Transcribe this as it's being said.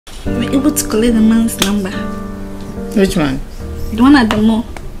We were able to collect the man's number. Which one? The one at the mall.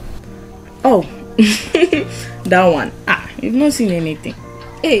 Oh, that one. Ah, you've not seen anything.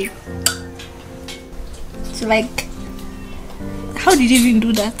 Hey. So like, how did you even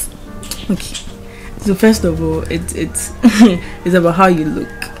do that? Okay. So first of all, it's it's about how you look.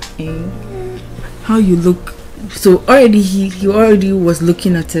 How you look. So already he already was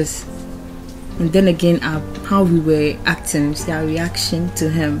looking at us, and then again how we were acting, see our reaction to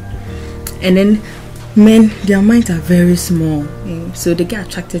him, and then men, their minds are very small, so they get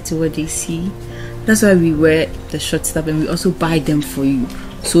attracted to what they see. That's why we wear the short stuff, and we also buy them for you.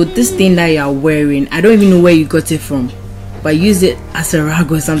 So this thing that you are wearing, I don't even know where you got it from, but use it as a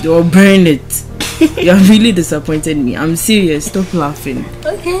rag or something, or burn it. You have really disappointed me. I'm serious. Stop laughing.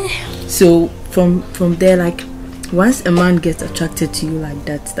 Okay. So from there, like, once a man gets attracted to you like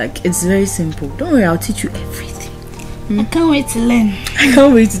that, like, it's very simple. Don't worry, I'll teach you everything. I can't wait to learn. I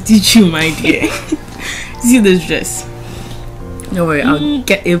can't wait to teach you, my dear. See this dress? Don't worry, I'll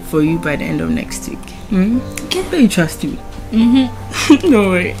get it for you by the end of next week. Okay. Don't you trust me? Don't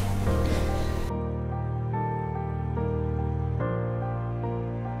worry.